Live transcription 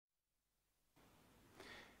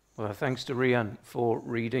Well, thanks to Rian for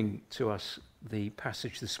reading to us the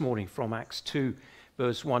passage this morning from Acts 2,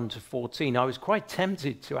 verse 1 to 14. I was quite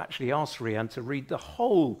tempted to actually ask Rian to read the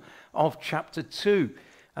whole of chapter 2,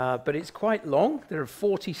 but it's quite long. There are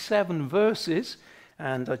 47 verses,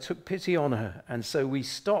 and I took pity on her. And so we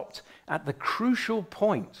stopped at the crucial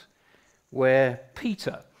point where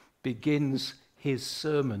Peter begins his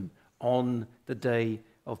sermon on the day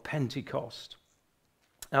of Pentecost.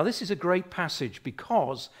 Now, this is a great passage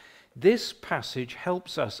because this passage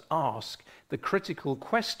helps us ask the critical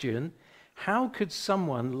question, how could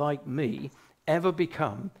someone like me ever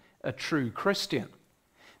become a true Christian?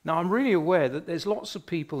 Now, I'm really aware that there's lots of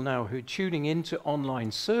people now who are tuning into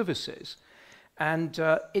online services, and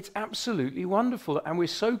it's absolutely wonderful, and we're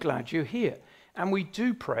so glad you're here. And we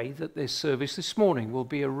do pray that this service this morning will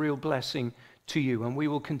be a real blessing to you, and we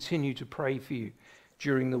will continue to pray for you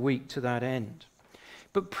during the week to that end.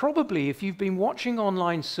 But probably if you've been watching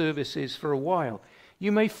online services for a while,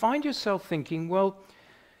 you may find yourself thinking, well,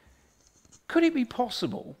 could it be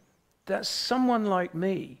possible that someone like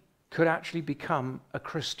me could actually become a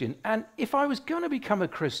Christian? And if I was going to become a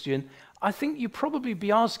Christian, I think you'd probably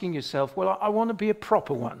be asking yourself, well, I want to be a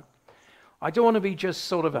proper one. I don't want to be just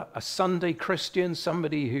sort of a Sunday Christian,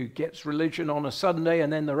 somebody who gets religion on a Sunday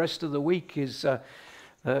and then the rest of the week is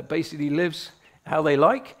basically lives how they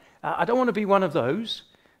like. I don't want to be one of those,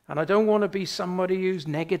 and I don't want to be somebody who's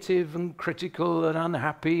negative and critical and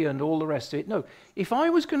unhappy and all the rest of it. No, if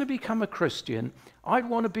I was going to become a Christian, I'd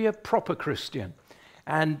want to be a proper Christian.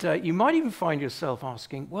 And you might even find yourself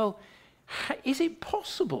asking, well, is it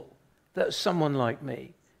possible that someone like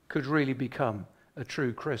me could really become a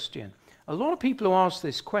true Christian? A lot of people who ask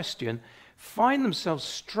this question find themselves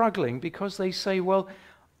struggling because they say, well,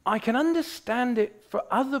 I can understand it for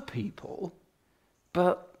other people,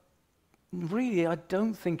 but really, I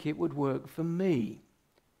don't think it would work for me.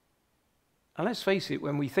 And let's face it,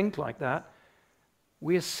 when we think like that,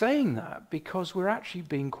 we're saying that because we're actually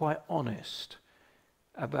being quite honest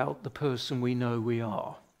about the person we know we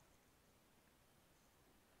are.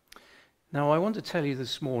 Now, I want to tell you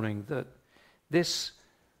this morning that this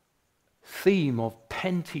theme of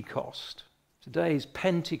Pentecost, today is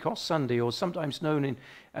Pentecost Sunday, or sometimes known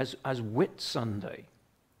as Whit Sunday,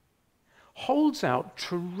 holds out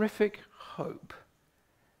terrific hope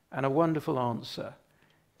and a wonderful answer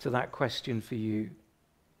to that question for you.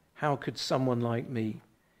 How could someone like me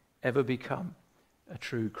ever become a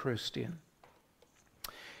true Christian?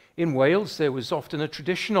 In Wales, there was often a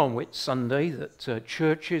tradition on Whit Sunday that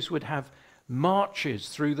churches would have marches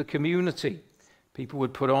through the community. People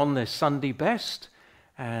would put on their Sunday best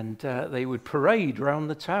and they would parade round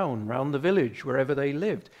the town, round the village, wherever they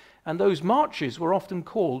lived. And those marches were often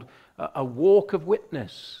called a walk of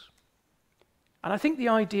witness. And I think the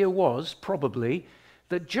idea was probably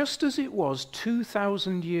that just as it was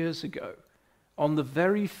 2,000 years ago, on the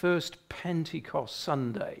very first Pentecost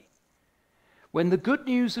Sunday, when the good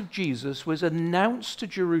news of Jesus was announced to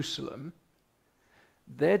Jerusalem,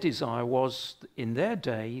 their desire was in their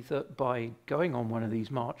day that by going on one of these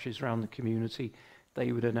marches around the community,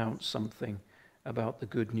 they would announce something about the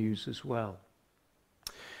good news as well.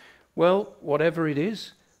 Well, whatever it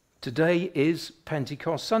is, today is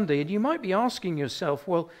Pentecost Sunday, and you might be asking yourself,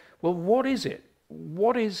 well, what is it?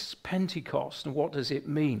 What is Pentecost, and what does it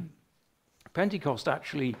mean? Pentecost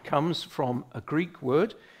actually comes from a Greek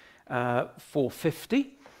word for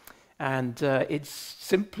 50, and it's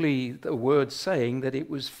simply the word saying that it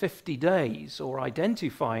was 50 days, or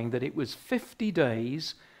identifying that it was 50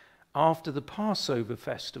 days after the Passover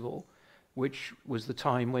festival, which was the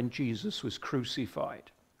time when Jesus was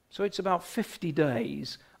crucified. So it's about 50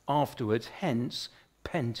 days afterwards, hence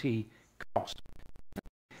Pentecost.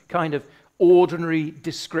 Kind of ordinary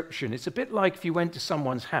description. It's a bit like if you went to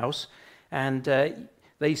someone's house and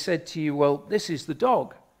they said to you, well, this is the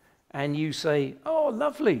dog. And you say, oh,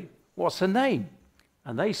 lovely, what's her name?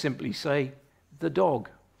 And they simply say, the dog.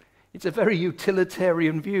 It's a very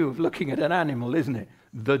utilitarian view of looking at an animal, isn't it?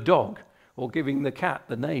 The dog, or giving the cat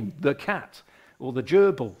the name, the cat, or the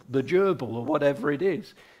gerbil, or whatever it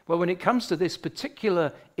is. Well, when it comes to this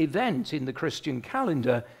particular event in the Christian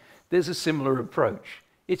calendar, there's a similar approach.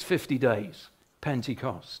 It's 50 days,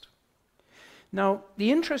 Pentecost. Now,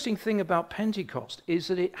 the interesting thing about Pentecost is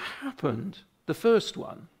that it happened, the first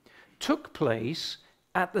one, took place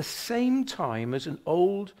at the same time as an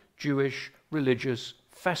old Jewish religious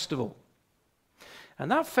festival.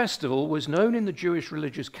 And that festival was known in the Jewish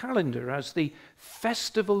religious calendar as the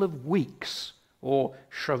Festival of Weeks, or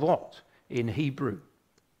Shavuot in Hebrew.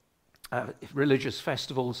 Religious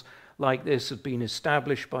festivals like this have been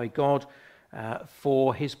established by God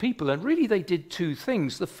for his people. And really they did two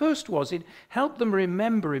things. The first was it helped them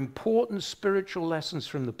remember important spiritual lessons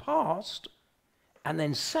from the past. And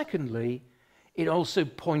then secondly, it also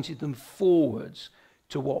pointed them forwards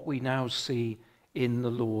to what we now see in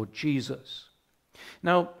the Lord Jesus.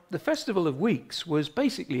 Now, the Festival of Weeks was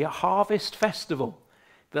basically a harvest festival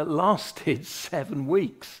that lasted 7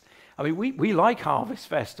 weeks. I mean, we like harvest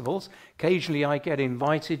festivals. Occasionally I get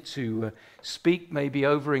invited to speak maybe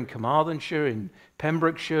over in Carmarthenshire, in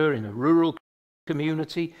Pembrokeshire, in a rural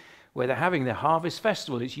community where they're having their harvest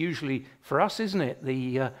festival. It's usually, for us, isn't it,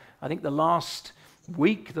 I think the last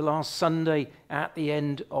week, the last Sunday at the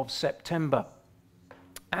end of September.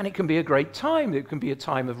 And it can be a great time. It can be a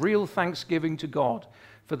time of real thanksgiving to God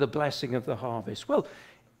for the blessing of the harvest. Well,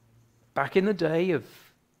 back in the day of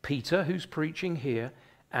Peter, who's preaching here,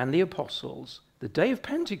 and the apostles, the day of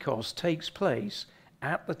Pentecost takes place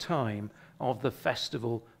at the time of the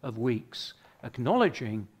Festival of Weeks,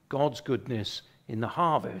 acknowledging God's goodness in the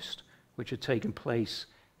harvest, which had taken place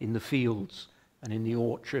in the fields and in the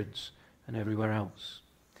orchards and everywhere else.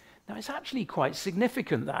 Now, it's actually quite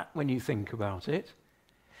significant that when you think about it,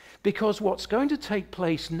 because what's going to take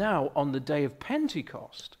place now on the day of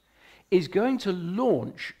Pentecost is going to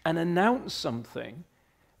launch and announce something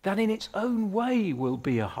that in its own way will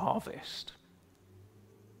be a harvest,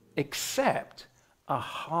 except a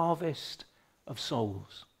harvest of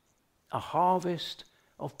souls, a harvest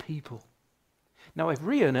of people. Now, if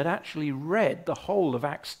Rian had actually read the whole of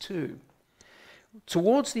Acts 2,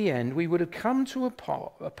 towards the end we would have come to a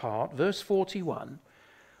part, verse 41,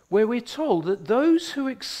 where we're told that those who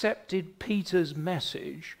accepted Peter's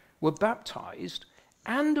message were baptized,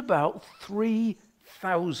 and about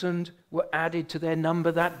 3,000 were added to their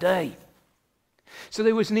number that day. So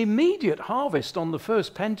there was an immediate harvest on the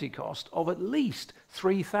first Pentecost of at least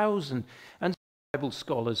 3,000. And Bible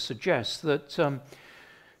scholars suggest that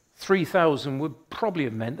 3,000 would probably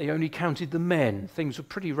have meant they only counted the men. Things were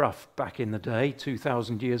pretty rough back in the day,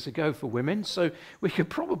 2,000 years ago for women, so we could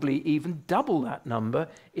probably even double that number,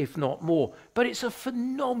 if not more. But it's a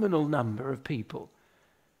phenomenal number of people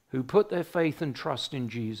who put their faith and trust in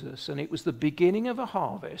Jesus, and it was the beginning of a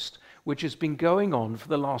harvest which has been going on for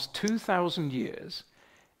the last 2,000 years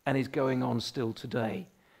and is going on still today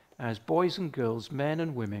as boys and girls, men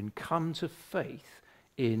and women come to faith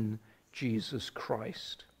in Jesus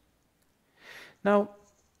Christ. Now,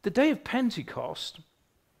 the day of Pentecost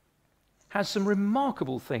has some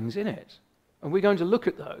remarkable things in it, and we're going to look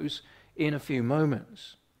at those in a few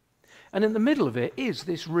moments. And in the middle of it is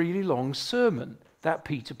this really long sermon that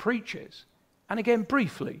Peter preaches. And again,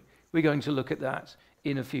 briefly, we're going to look at that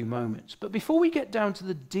in a few moments. But before we get down to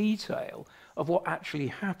the detail of what actually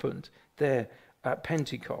happened there at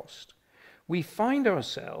Pentecost, we find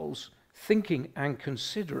ourselves thinking and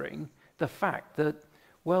considering the fact that,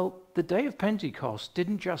 well, the day of Pentecost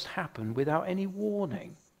didn't just happen without any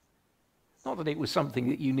warning. Not that it was something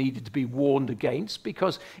that you needed to be warned against,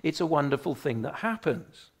 because it's a wonderful thing that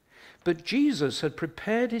happens. But Jesus had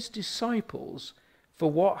prepared his disciples for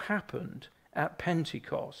what happened at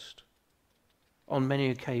Pentecost on many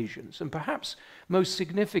occasions. And perhaps most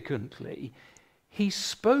significantly, he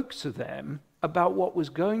spoke to them about what was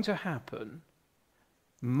going to happen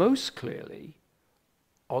most clearly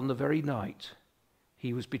on the very night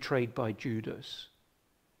he was betrayed by Judas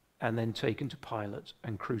and then taken to Pilate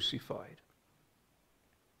and crucified.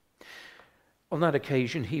 On that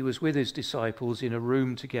occasion, he was with his disciples in a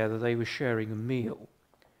room together. They were sharing a meal.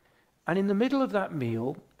 And in the middle of that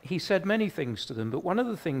meal, he said many things to them, but one of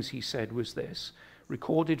the things he said was this,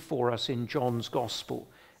 recorded for us in John's Gospel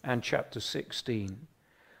and chapter 16.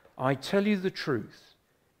 I tell you the truth,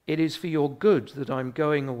 it is for your good that I'm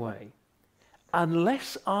going away.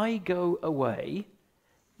 Unless I go away,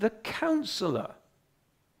 the Counselor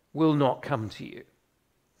will not come to you.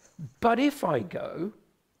 But if I go,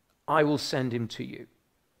 I will send him to you.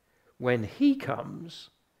 When he comes,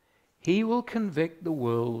 he will convict the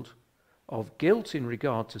world of guilt in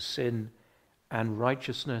regard to sin and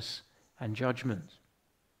righteousness and judgment.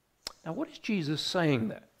 Now, what is Jesus saying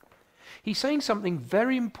there? He's saying something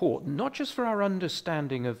very important, not just for our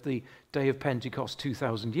understanding of the day of Pentecost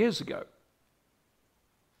 2,000 years ago,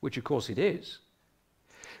 which of course it is,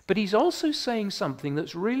 but he's also saying something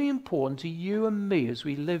that's really important to you and me as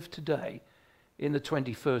we live today in the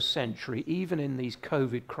 21st century, even in these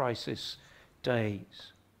COVID crisis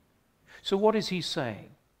days. So what is he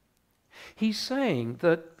saying? He's saying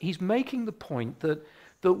that he's making the point that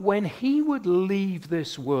when he would leave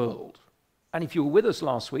this world, and if you were with us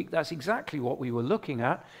last week, that's exactly what we were looking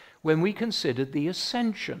at when we considered the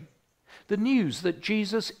ascension, the news that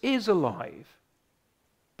Jesus is alive.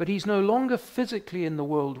 But he's no longer physically in the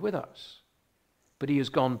world with us, but he has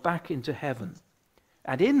gone back into heaven.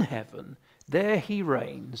 And in heaven, there he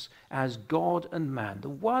reigns as God and man, the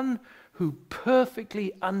one who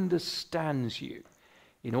perfectly understands you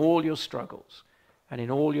in all your struggles and in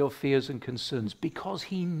all your fears and concerns, because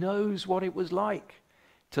he knows what it was like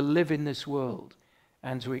to live in this world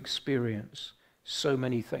and to experience so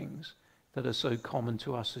many things that are so common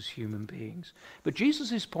to us as human beings. But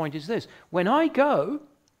Jesus' point is this: when I go,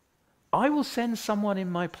 I will send someone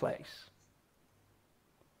in my place.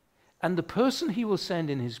 And the person he will send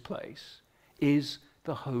in his place is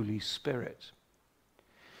the Holy Spirit.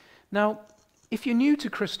 Now, if you're new to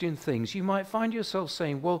Christian things, you might find yourself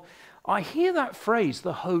saying, well, I hear that phrase,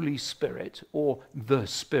 the Holy Spirit, or the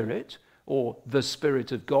Spirit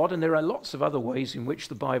of God, and there are lots of other ways in which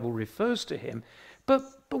the Bible refers to him. But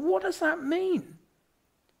what does that mean?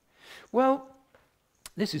 Well,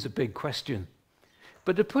 this is a big question.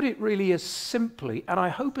 But to put it really as simply, and I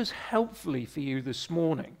hope as helpfully for you this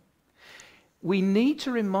morning, we need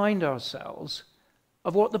to remind ourselves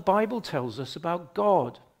of what the Bible tells us about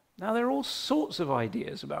God. Now, there are all sorts of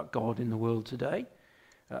ideas about God in the world today.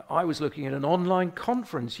 I was looking at an online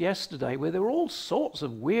conference yesterday where there were all sorts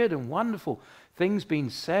of weird and wonderful things being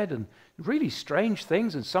said, and really strange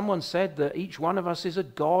things, and someone said that each one of us is a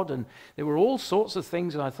god, and there were all sorts of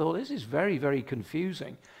things, and I thought, this is very, very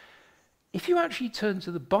confusing. If you actually turn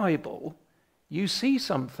to the Bible, you see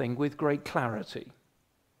something with great clarity.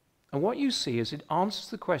 And what you see is it answers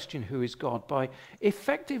the question, who is God, by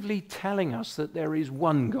effectively telling us that there is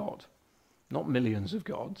one God, not millions of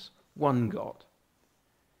gods, one God.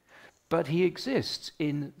 But he exists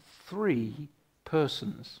in three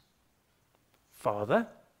persons: Father,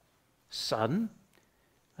 Son,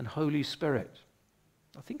 and Holy Spirit.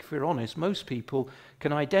 I think if we're honest, most people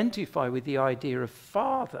can identify with the idea of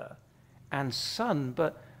Father and Son,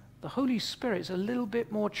 but the Holy Spirit is a little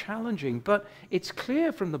bit more challenging. But it's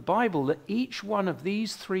clear from the Bible that each one of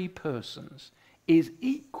these three persons is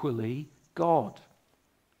equally God.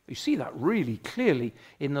 You see that really clearly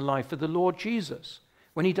in the life of the Lord Jesus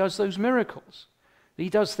when he does those miracles. He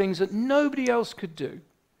does things that nobody else could do.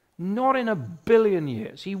 Not in a billion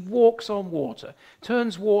years. He walks on water,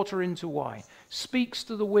 turns water into wine, speaks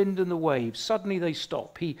to the wind and the waves. Suddenly they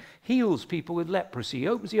stop. He heals people with leprosy,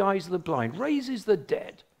 opens the eyes of the blind, raises the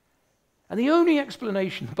dead. And the only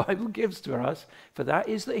explanation the Bible gives to us for that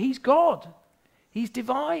is that he's God. He's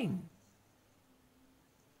divine.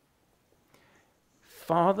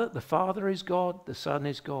 The Father is God, the Son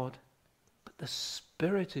is God, but the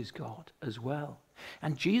Spirit is God as well.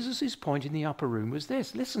 And Jesus' point in the upper room was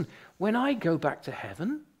this: listen, when I go back to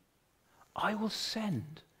heaven, I will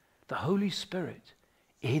send the Holy Spirit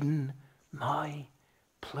in my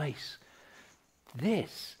place.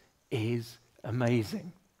 This is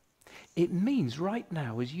amazing. It means right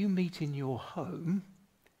now, as you meet in your home,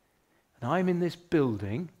 and I'm in this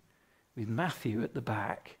building with Matthew at the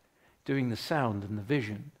back doing the sound and the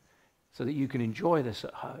vision so that you can enjoy this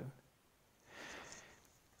at home.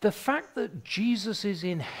 The fact that Jesus is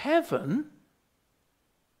in heaven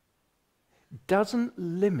doesn't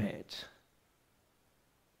limit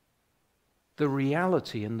the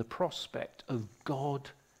reality and the prospect of God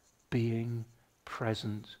being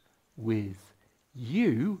present with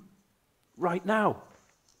you right now.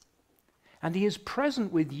 And he is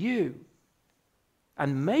present with you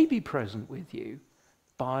and may be present with you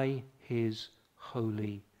by his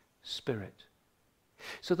Holy Spirit.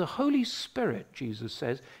 So the Holy Spirit, Jesus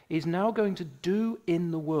says, is now going to do in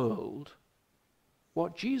the world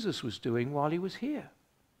what Jesus was doing while he was here.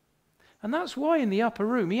 And that's why in the upper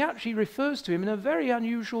room he actually refers to him in a very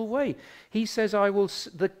unusual way. He says,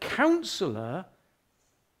 the counselor,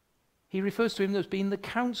 he refers to him as being the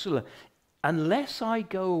counselor. Unless I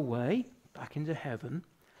go away back into heaven,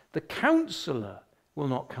 the counselor will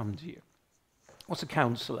not come to you. What's a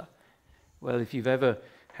counselor? Well, if you've ever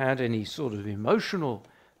had any sort of emotional,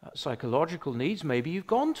 psychological needs, maybe you've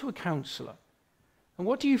gone to a counselor. And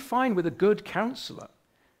what do you find with a good counselor?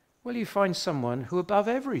 Well, you find someone who above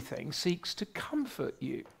everything seeks to comfort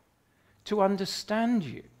you, to understand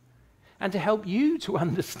you, and to help you to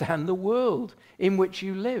understand the world in which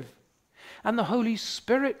you live. And the Holy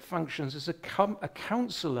Spirit functions as a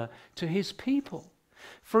counselor to his people.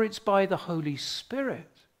 For it's by the Holy Spirit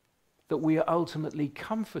that we are ultimately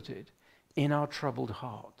comforted in our troubled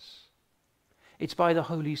hearts. It's by the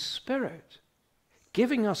Holy Spirit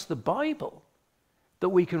giving us the Bible that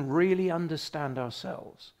we can really understand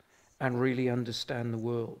ourselves and really understand the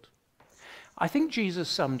world. I think Jesus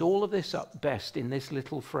summed all of this up best in this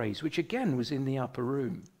little phrase, which again was in the upper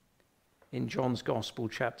room in John's Gospel,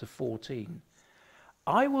 chapter 14.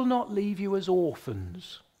 I will not leave you as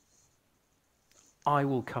orphans. I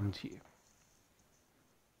will come to you.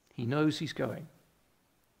 He knows he's going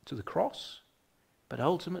to the cross, but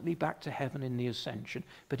ultimately back to heaven in the ascension.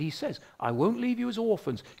 But he says, I won't leave you as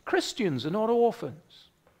orphans. Christians are not orphans.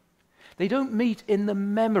 They don't meet in the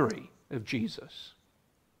memory of Jesus.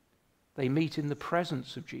 They meet in the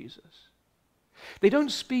presence of Jesus. They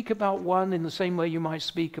don't speak about one in the same way you might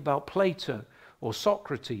speak about Plato or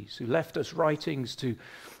Socrates, who left us writings to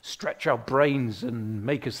stretch our brains and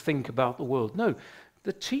make us think about the world. No,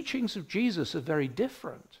 the teachings of Jesus are very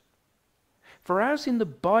different. For as in the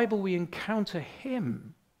Bible we encounter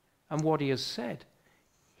him and what he has said,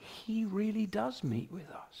 he really does meet with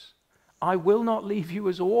us. I will not leave you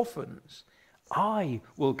as orphans. I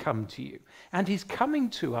will come to you. And his coming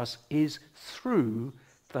to us is through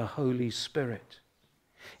the Holy Spirit.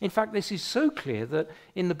 In fact, this is so clear that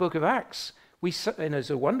in the book of Acts, and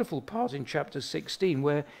there's a wonderful part in chapter 16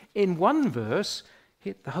 where in one verse,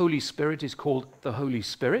 the Holy Spirit is called the Holy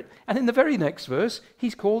Spirit, and in the very next verse,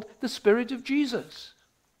 he's called the Spirit of Jesus.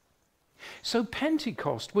 So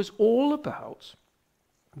Pentecost was all about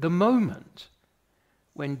the moment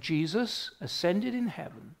when Jesus ascended in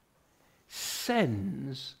heaven,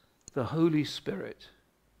 sends the Holy Spirit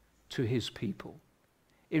to his people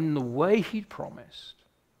in the way he'd promised.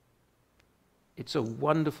 It's a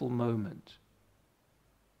wonderful moment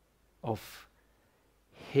of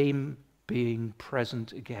him being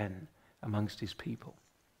present again amongst his people.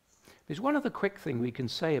 There's one other quick thing we can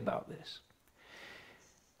say about this.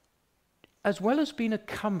 As well as being a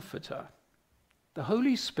comforter, the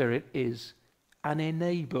Holy Spirit is an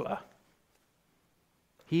enabler.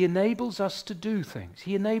 He enables us to do things.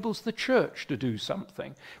 He enables the church to do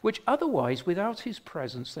something, which otherwise, without his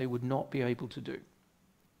presence, they would not be able to do.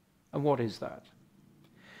 And what is that?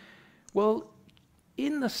 Well,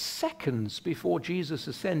 in the seconds before Jesus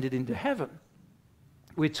ascended into heaven,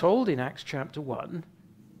 we're told in Acts chapter 1,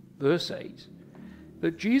 verse 8,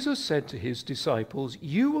 that Jesus said to his disciples,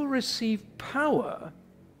 you will receive power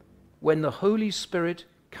when the Holy Spirit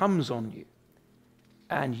comes on you,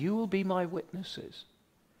 and you will be my witnesses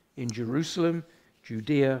in Jerusalem,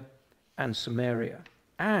 Judea, and Samaria,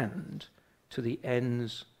 and to the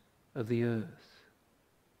ends of the earth.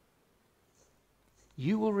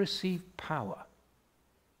 You will receive power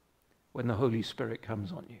when the Holy Spirit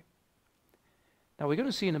comes on you. Now we're going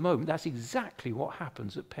to see in a moment that's exactly what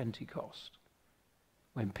happens at Pentecost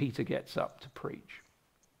when Peter gets up to preach.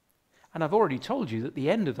 And I've already told you that at the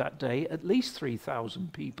end of that day, at least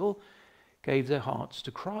 3,000 people gave their hearts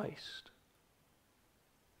to Christ.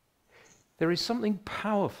 There is something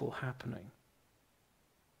powerful happening.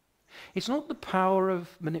 It's not the power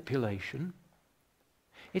of manipulation.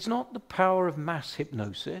 It's not the power of mass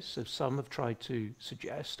hypnosis, as some have tried to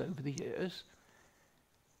suggest over the years.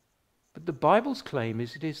 But the Bible's claim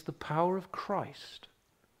is it is the power of Christ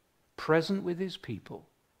present with his people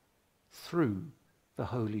through the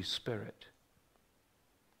Holy Spirit.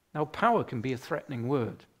 Now, power can be a threatening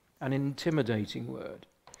word, an intimidating word.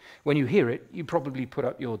 When you hear it, you probably put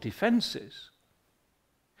up your defenses.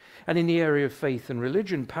 And in the area of faith and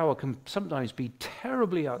religion, power can sometimes be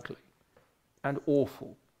terribly ugly and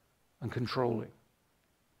awful and controlling.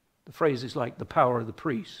 The phrases like the power of the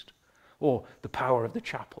priest, or the power of the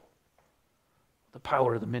chapel, the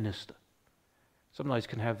power of the minister, sometimes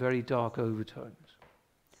can have very dark overtones.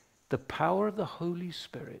 The power of the Holy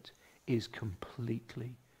Spirit is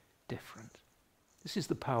completely different. This is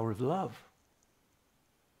the power of love,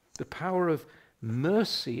 the power of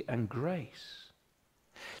mercy and grace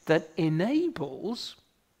that enables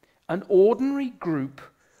an ordinary group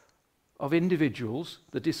of individuals,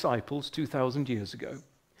 the disciples 2,000 years ago,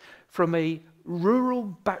 from a rural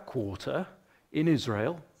backwater in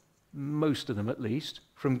Israel, most of them at least,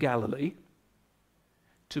 from Galilee,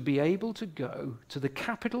 to be able to go to the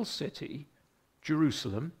capital city,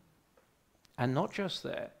 Jerusalem, and not just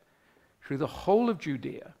there, through the whole of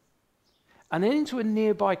Judea, and then into a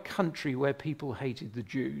nearby country where people hated the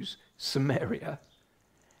Jews, Samaria,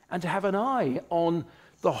 and to have an eye on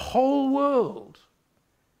the whole world,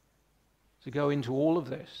 to go into all of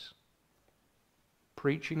this,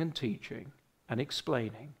 preaching and teaching and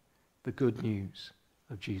explaining the good news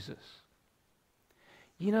of Jesus.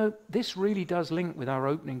 You know, this really does link with our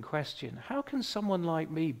opening question. How can someone like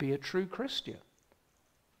me be a true Christian?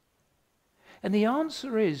 And the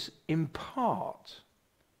answer is, in part,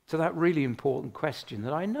 to that really important question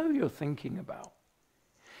that I know you're thinking about,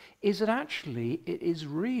 is that actually it is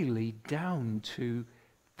really down to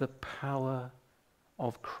the power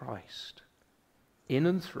of Christ in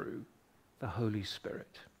and through the Holy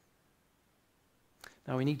Spirit.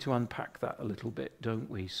 Now we need to unpack that a little bit, don't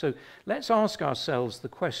we? So let's ask ourselves the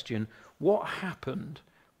question, what happened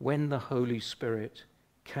when the Holy Spirit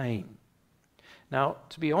came? Now,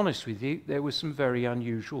 to be honest with you, there were some very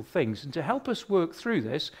unusual things. And to help us work through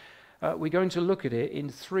this, we're going to look at it in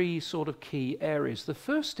three sort of key areas. The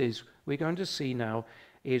first is, we're going to see now,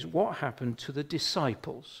 is what happened to the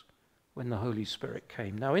disciples when the Holy Spirit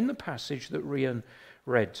came. Now, in the passage that Rian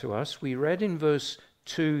read to us, we read in verse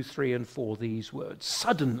 2, 3, and 4 these words.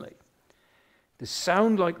 Suddenly, the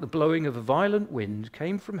sound like the blowing of a violent wind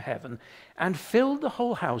came from heaven and filled the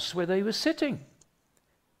whole house where they were sitting.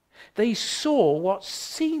 They saw what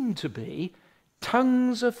seemed to be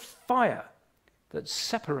tongues of fire that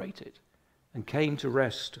separated and came to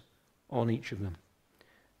rest on each of them.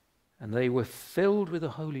 And they were filled with the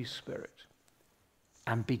Holy Spirit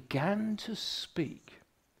and began to speak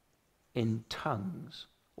in tongues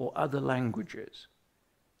or other languages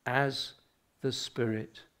as the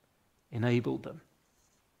Spirit enabled them.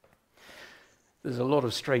 There's a lot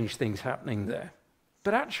of strange things happening there.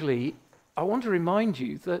 But actually, I want to remind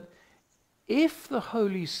you that if the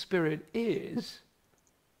Holy Spirit is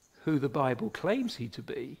who the Bible claims he to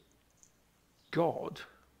be, God,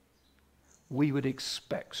 we would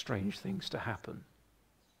expect strange things to happen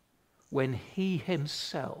when he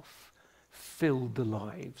himself filled the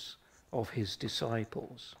lives of his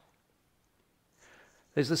disciples.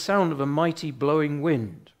 There's the sound of a mighty blowing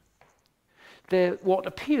wind. There what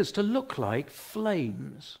appears to look like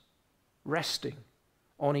flames resting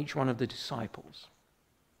on each one of the disciples.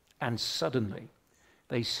 And suddenly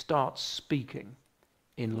they start speaking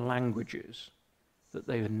in languages that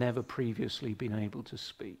they had never previously been able to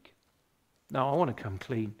speak. Now, I want to come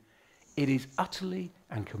clean. It is utterly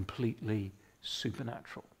and completely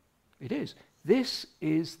supernatural. It is. This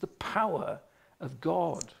is the power of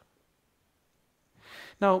God.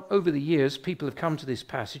 Now, over the years, people have come to this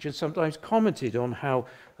passage and sometimes commented on how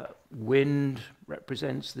wind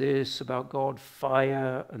represents this about God,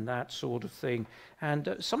 fire and that sort of thing.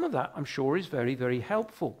 And some of that, I'm sure, is very, very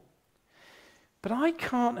helpful. But I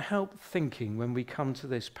can't help thinking when we come to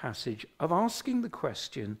this passage of asking the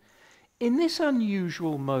question, in this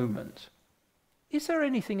unusual moment, is there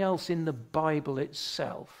anything else in the Bible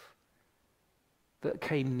itself that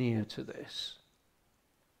came near to this?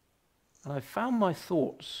 And I found my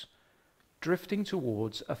thoughts drifting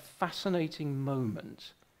towards a fascinating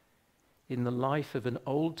moment in the life of an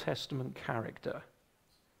Old Testament character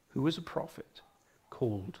who was a prophet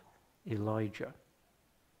called Elijah.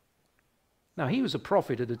 Now, he was a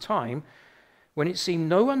prophet at a time when it seemed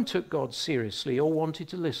no one took God seriously or wanted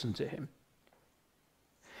to listen to him.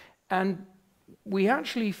 And we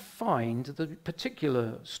actually find the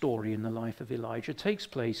particular story in the life of Elijah takes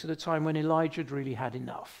place at a time when Elijah had really had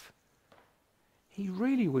enough. He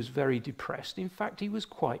really was very depressed. In fact, he was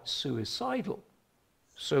quite suicidal.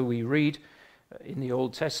 So we read in the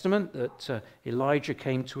Old Testament that Elijah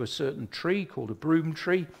came to a certain tree called a broom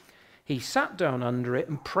tree. He sat down under it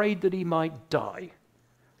and prayed that he might die.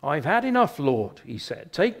 "I've had enough, Lord," he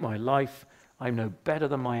said. "Take my life. I'm no better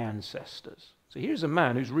than my ancestors." So here's a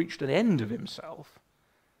man who's reached an end of himself,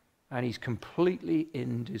 and he's completely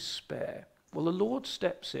in despair. Well, the Lord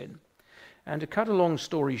steps in. And to cut a long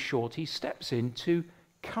story short, he steps in to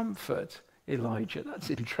comfort Elijah. That's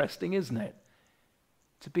interesting, isn't it?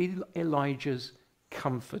 To be Elijah's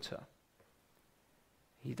comforter.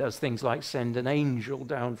 He does things like send an angel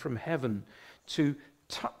down from heaven to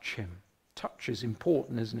touch him. Touch is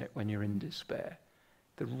important, isn't it, when you're in despair?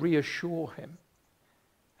 To reassure him.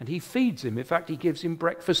 And he feeds him. In fact, he gives him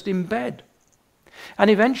breakfast in bed. And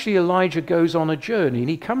eventually Elijah goes on a journey and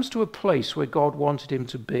he comes to a place where God wanted him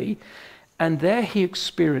to be. And there he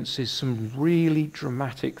experiences some really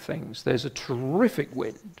dramatic things. There's a terrific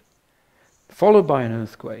wind, followed by an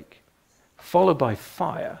earthquake, followed by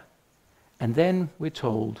fire. And then we're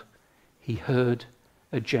told he heard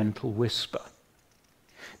a gentle whisper.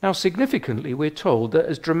 Now, significantly, we're told that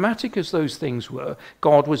as dramatic as those things were,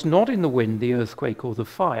 God was not in the wind, the earthquake, or the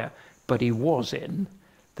fire, but he was in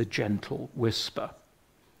the gentle whisper.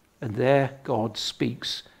 And there God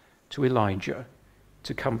speaks to Elijah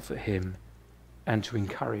to comfort him and to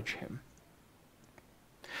encourage him.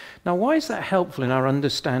 Now, why is that helpful in our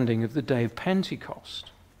understanding of the day of Pentecost?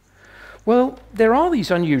 Well, there are these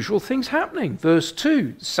unusual things happening. Verse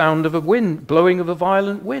 2, sound of a wind, blowing of a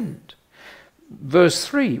violent wind. Verse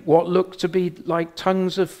 3, what looked to be like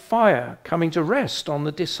tongues of fire coming to rest on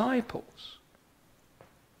the disciples.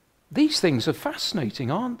 These things are fascinating,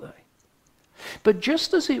 aren't they? But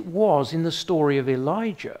just as it was in the story of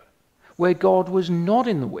Elijah, where God was not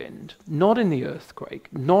in the wind, not in the earthquake,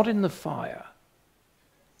 not in the fire,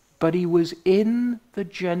 but he was in the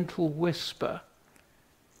gentle whisper.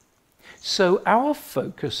 So our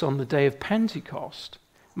focus on the day of Pentecost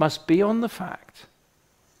must be on the fact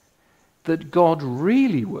that God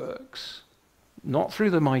really works, not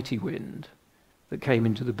through the mighty wind that came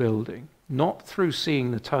into the building, not through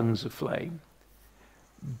seeing the tongues of flame,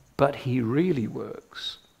 but he really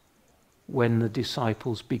works when the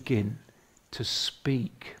disciples begin to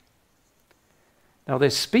speak. Now,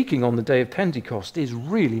 their speaking on the day of Pentecost is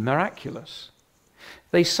really miraculous.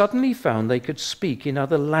 They suddenly found they could speak in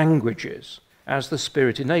other languages as the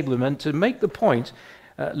Spirit enabled them. And to make the point,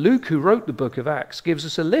 Luke, who wrote the book of Acts, gives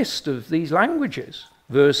us a list of these languages.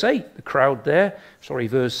 Verse 8,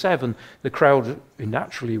 verse 7, the crowd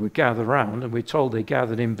naturally would gather round, and we're told they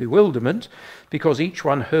gathered in bewilderment because each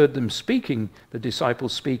one heard them speaking, the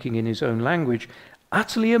disciples speaking in his own language.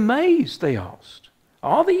 Utterly amazed, they asked,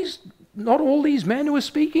 are these not all these men who are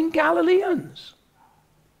speaking Galileans?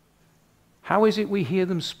 How is it we hear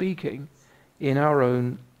them speaking in our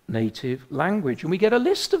own native language? And we get a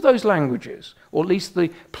list of those languages, or at least the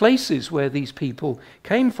places where these people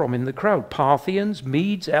came from in the crowd. Parthians,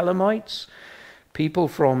 Medes, Elamites, people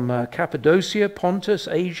from Cappadocia, Pontus,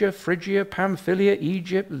 Asia, Phrygia, Pamphylia,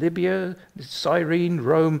 Egypt, Libya, Cyrene,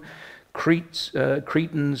 Rome,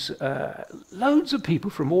 Cretans, loads of people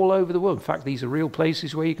from all over the world. In fact, these are real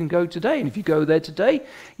places where you can go today. And if you go there today,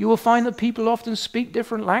 you will find that people often speak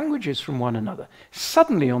different languages from one another.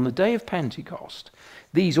 Suddenly, on the day of Pentecost,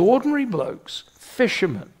 these ordinary blokes,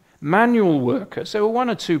 fishermen, manual workers, there were one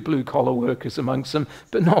or two blue-collar workers amongst them,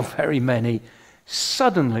 but not very many.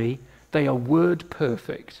 Suddenly, they are word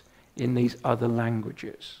perfect in these other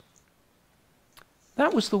languages.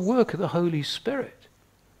 That was the work of the Holy Spirit.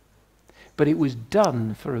 But it was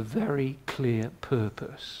done for a very clear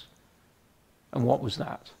purpose. And what was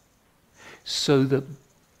that? So that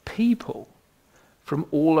people from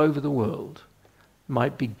all over the world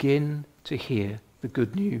might begin to hear the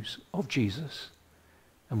good news of Jesus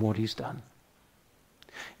and what he's done.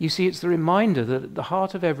 You see, it's the reminder that at the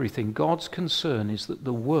heart of everything, God's concern is that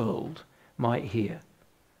the world might hear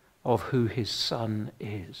of who his Son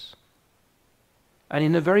is. And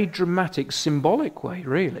in a very dramatic, symbolic way,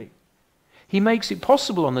 really. He makes it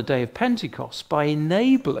possible on the day of Pentecost by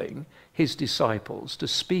enabling his disciples to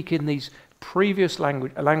speak in these previous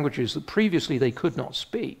languages that previously they could not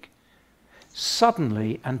speak,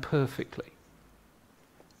 suddenly and perfectly,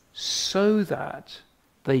 so that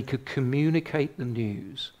they could communicate the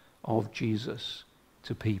news of Jesus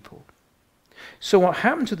to people. So what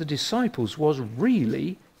happened to the disciples was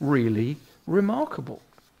really, really remarkable.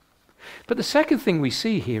 But the second thing we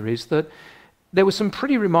see here is that there were some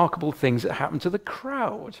pretty remarkable things that happened to the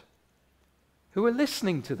crowd who were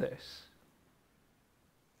listening to this.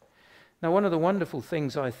 Now, one of the wonderful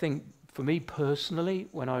things I think for me personally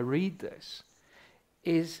when I read this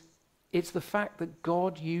is it's the fact that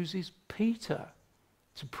God uses Peter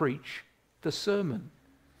to preach the sermon.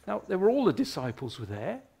 Now, all the disciples were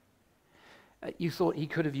there. You thought he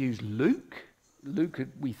could have used Luke. Luke,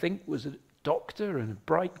 we think, was a doctor and a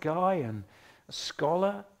bright guy and a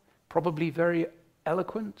scholar, probably very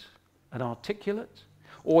eloquent and articulate.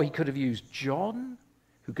 Or he could have used John,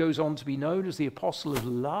 who goes on to be known as the apostle of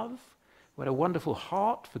love, who had a wonderful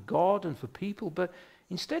heart for God and for people. But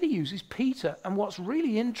instead he uses Peter. And what's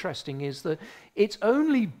really interesting is that it's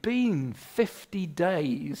only been 50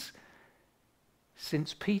 days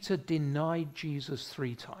since Peter denied Jesus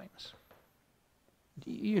 3 times.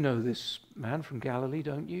 You know this man from Galilee,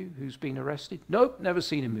 don't you, who's been arrested? Nope, never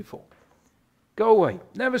seen him before. Go away,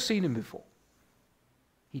 never seen him before.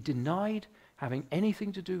 He denied having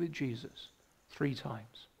anything to do with Jesus 3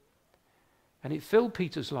 times. And it filled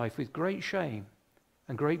Peter's life with great shame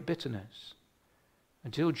and great bitterness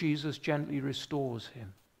until Jesus gently restores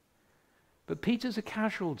him. But Peter's a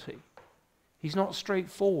casualty. He's not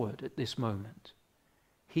straightforward at this moment.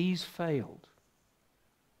 He's failed.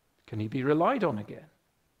 Can he be relied on again?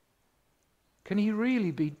 Can he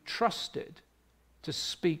really be trusted to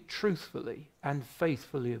speak truthfully and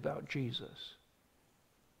faithfully about Jesus?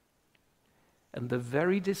 And the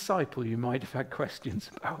very disciple you might have had questions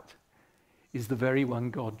about is the very one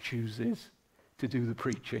God chooses to do the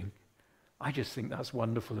preaching. I just think that's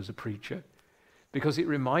wonderful as a preacher, because it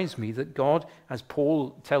reminds me that God, as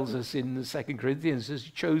Paul tells us in the 2 Corinthians, has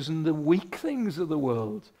chosen the weak things of the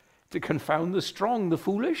world to confound the strong, the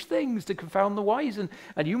foolish things to confound the wise. And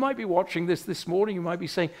you might be watching this morning, you might be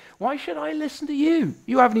saying, why should I listen to you?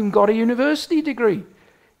 You haven't even got a university degree.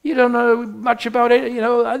 You don't know much about it,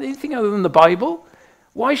 anything other than the Bible.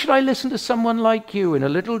 Why should I listen to someone like you in a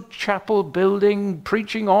little chapel building,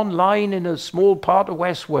 preaching online in a small part of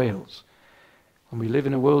West Wales? And we live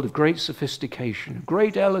in a world of great sophistication,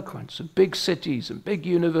 great eloquence, and big cities and big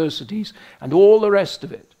universities and all the rest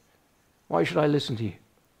of it. Why should I listen to you?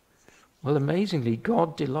 Well, amazingly,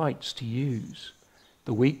 God delights to use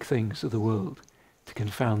the weak things of the world to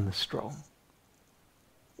confound the strong.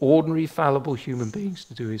 Ordinary, fallible human beings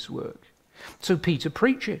to do his work. So Peter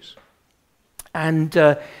preaches. And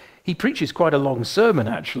he preaches quite a long sermon,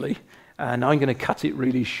 actually. And I'm going to cut it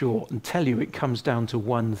really short and tell you it comes down to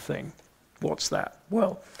one thing. What's that?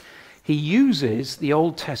 Well, he uses the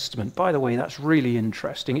Old Testament. By the way, that's really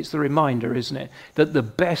interesting. It's the reminder, isn't it, that the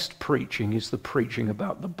best preaching is the preaching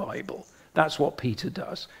about the Bible. That's what Peter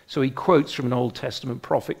does. So he quotes from an Old Testament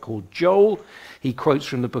prophet called Joel. He quotes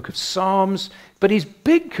from the book of Psalms. But his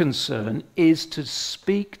big concern is to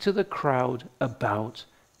speak to the crowd about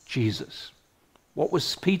Jesus. What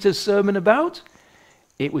was Peter's sermon about?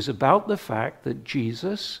 It was about the fact that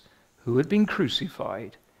Jesus, who had been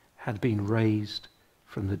crucified, had been raised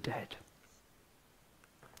from the dead.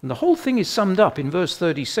 And the whole thing is summed up in verse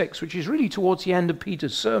 36, which is really towards the end of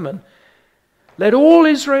Peter's sermon. Let all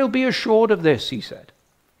Israel be assured of this, he said.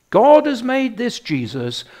 God has made this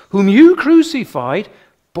Jesus, whom you crucified.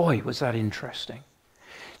 Boy, was that interesting.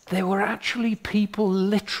 There were actually people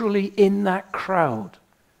literally in that crowd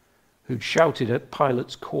who'd shouted at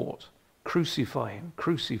Pilate's court, crucify him,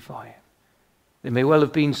 crucify him. There may well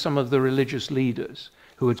have been some of the religious leaders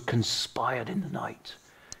who had conspired in the night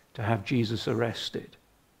to have Jesus arrested.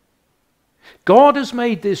 God has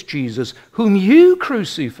made this Jesus, whom you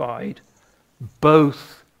crucified,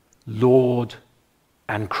 both Lord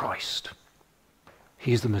and Christ.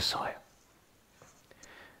 He's the Messiah.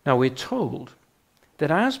 Now we're told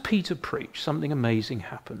that as Peter preached, something amazing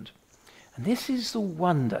happened. And this is the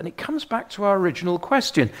wonder, and it comes back to our original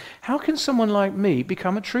question. How can someone like me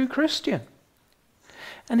become a true Christian?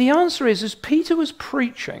 And the answer is, as Peter was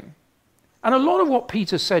preaching, and a lot of what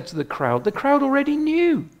Peter said to the crowd already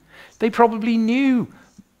knew. They probably knew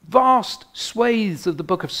vast swathes of the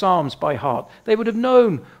book of Psalms by heart. They would have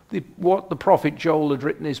known what the prophet Joel had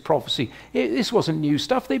written in his prophecy. This wasn't new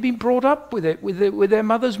stuff. They'd been brought up with it, with their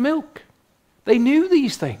mother's milk. They knew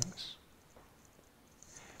these things.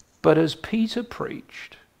 But as Peter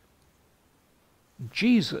preached,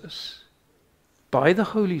 Jesus, by the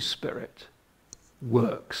Holy Spirit,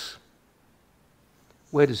 works.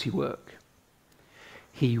 Where does he work?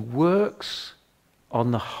 He works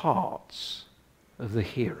on the hearts of the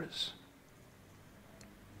hearers.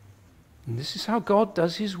 And this is how God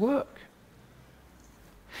does his work.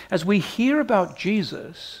 As we hear about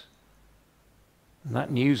Jesus, and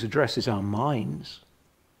that news addresses our minds,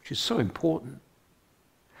 which is so important,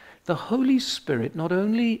 the Holy Spirit not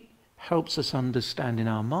only helps us understand in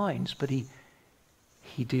our minds, but he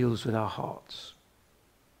deals with our hearts.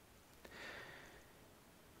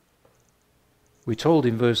 We're told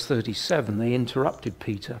in verse 37, they interrupted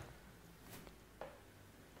Peter.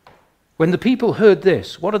 When the people heard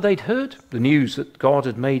this, what had they heard? The news that God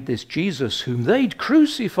had made this Jesus, whom they'd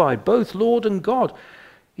crucified, both Lord and God.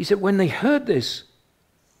 He said, when they heard this,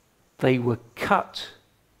 they were cut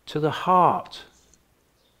to the heart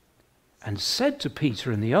and said to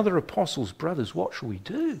Peter and the other apostles, brothers, what shall we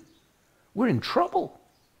do? We're in trouble.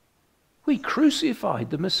 We crucified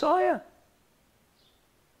the Messiah.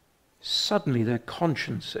 Suddenly their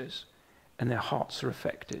consciences and their hearts are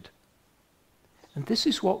affected. And this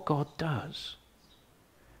is what God does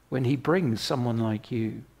when he brings someone like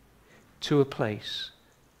you to a place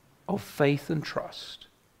of faith and trust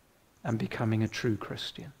and becoming a true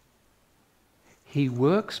Christian. He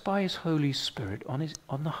works by his Holy Spirit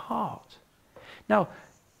on the heart. Now,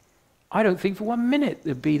 I don't think for 1 minute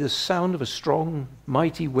there'd be the sound of a strong,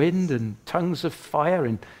 mighty wind and tongues of fire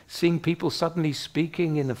and seeing people suddenly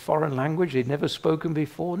speaking in a foreign language they'd never spoken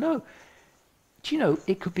before. No. Do you know,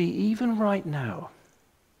 it could be even right now,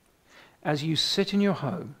 as you sit in your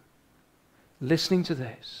home, listening to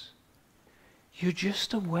this, you're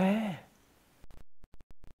just aware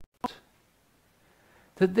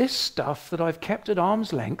that this stuff that I've kept at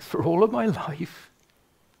arm's length for all of my life,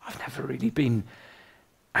 I've never really been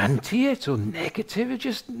anti it or negative. It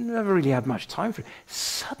just never really had much time for it.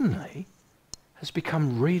 Suddenly has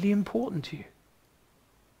become really important to you.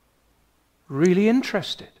 Really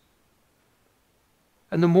interested.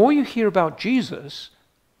 And the more you hear about Jesus,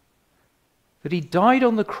 that he died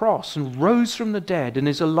on the cross and rose from the dead and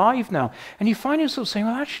is alive now, and you find yourself saying,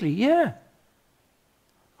 well, actually, yeah,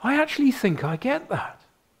 I actually think I get that.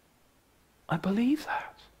 I believe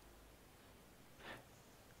that.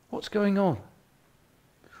 What's going on?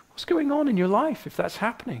 What's going on in your life if that's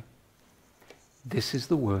happening? This is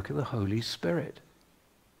the work of the Holy Spirit.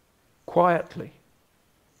 Quietly,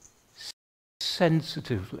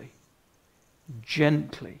 sensitively,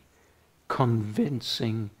 gently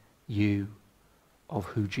convincing you of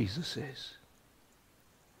who Jesus is.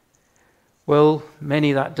 Well,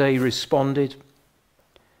 many that day responded.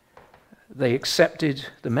 They accepted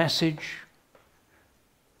the message.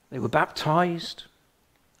 They were baptized.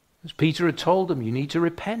 As Peter had told them, you need to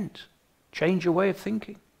repent, change your way of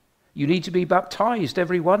thinking. You need to be baptized,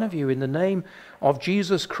 every one of you, in the name of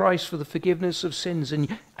Jesus Christ for the forgiveness of sins, and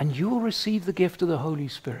you will receive the gift of the Holy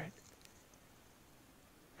Spirit.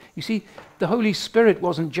 You see, the Holy Spirit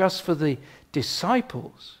wasn't just for the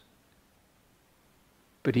disciples,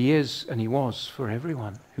 but he is and he was for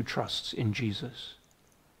everyone who trusts in Jesus.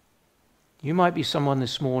 You might be someone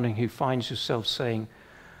this morning who finds yourself saying,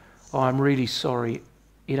 oh, I'm really sorry.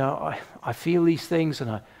 You know, I feel these things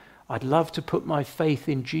and I'd love to put my faith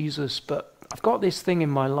in Jesus, but I've got this thing in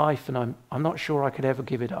my life and I'm not sure I could ever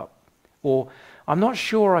give it up. Or I'm not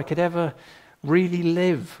sure I could ever really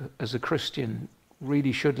live as a Christian,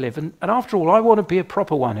 really should live. And after all, I want to be a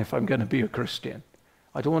proper one if I'm going to be a Christian.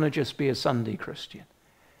 I don't want to just be a Sunday Christian.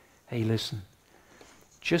 Hey, listen,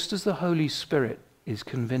 just as the Holy Spirit is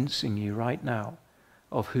convincing you right now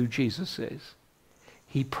of who Jesus is,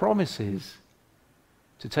 he promises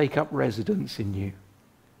to take up residence in you.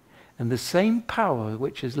 And the same power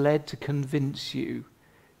which has led to convince you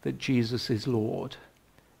that Jesus is Lord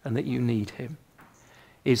and that you need him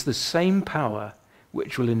is the same power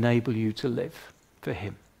which will enable you to live for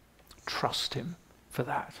him. Trust him for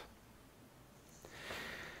that.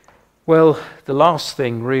 Well, the last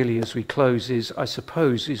thing really as we close is, I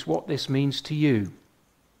suppose, is what this means to you.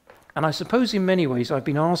 And I suppose in many ways I've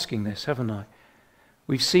been asking this, haven't I?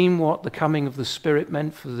 We've seen what the coming of the Spirit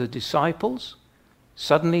meant for the disciples.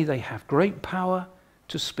 Suddenly they have great power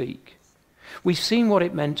to speak. We've seen what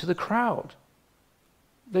it meant to the crowd.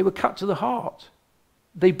 They were cut to the heart.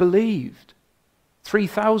 They believed.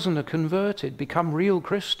 3,000 are converted, become real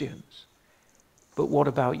Christians. But what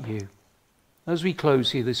about you? As we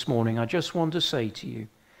close here this morning, I just want to say to you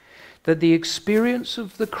that the experience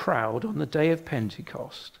of the crowd on the day of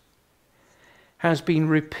Pentecost has been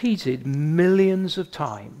repeated millions of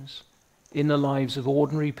times in the lives of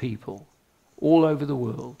ordinary people all over the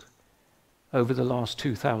world over the last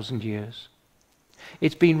 2,000 years.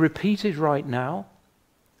 It's been repeated right now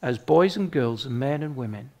as boys and girls and men and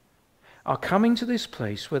women are coming to this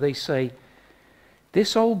place where they say,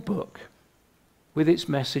 this old book with its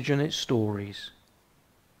message and its stories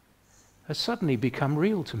has suddenly become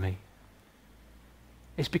real to me.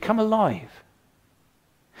 It's become alive.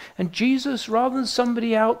 And Jesus, rather than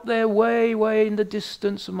somebody out there way, way in the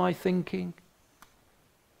distance of my thinking,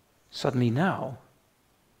 suddenly now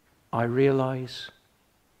I realize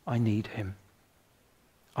I need him.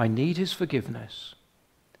 I need his forgiveness.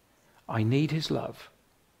 I need his love.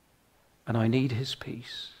 And I need his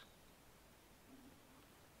peace.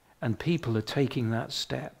 And people are taking that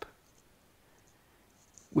step,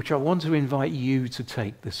 which I want to invite you to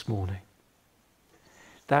take this morning.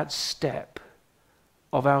 That step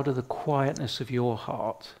of, out of the quietness of your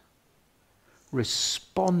heart,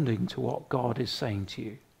 responding to what God is saying to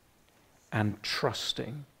you and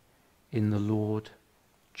trusting in the Lord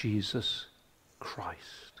Jesus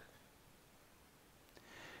Christ.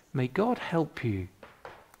 May God help you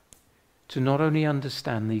to not only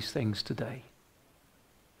understand these things today,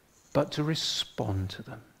 but to respond to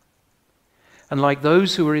them. And like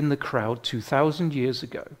those who were in the crowd 2,000 years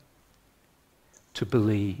ago, to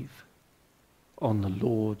believe on the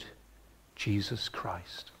Lord Jesus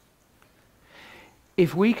Christ.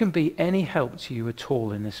 If we can be any help to you at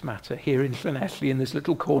all in this matter, here in Llanelli, in this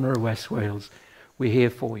little corner of West Wales, we're here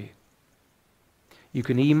for you. You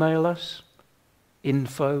can email us,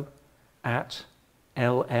 info@lfec.org.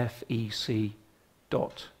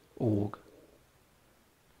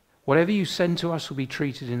 Whatever you send to us will be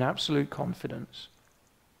treated in absolute confidence.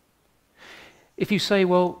 If you say,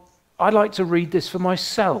 well, I'd like to read this for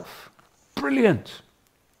myself, brilliant,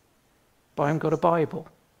 but I haven't got a Bible.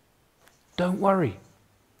 Don't worry.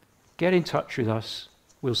 Get in touch with us.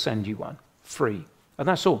 We'll send you one, free. And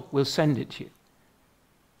that's all. We'll send it to you.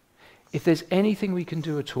 If there's anything we can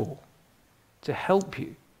do at all to help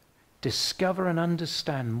you discover and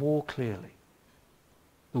understand more clearly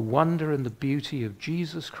the wonder and the beauty of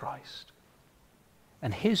Jesus Christ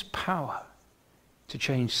and his power to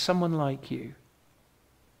change someone like you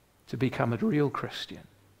to become a real Christian,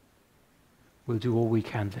 we'll do all we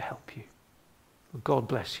can to help you. Well, God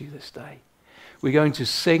bless you this day. We're going to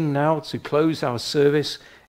sing now to close our service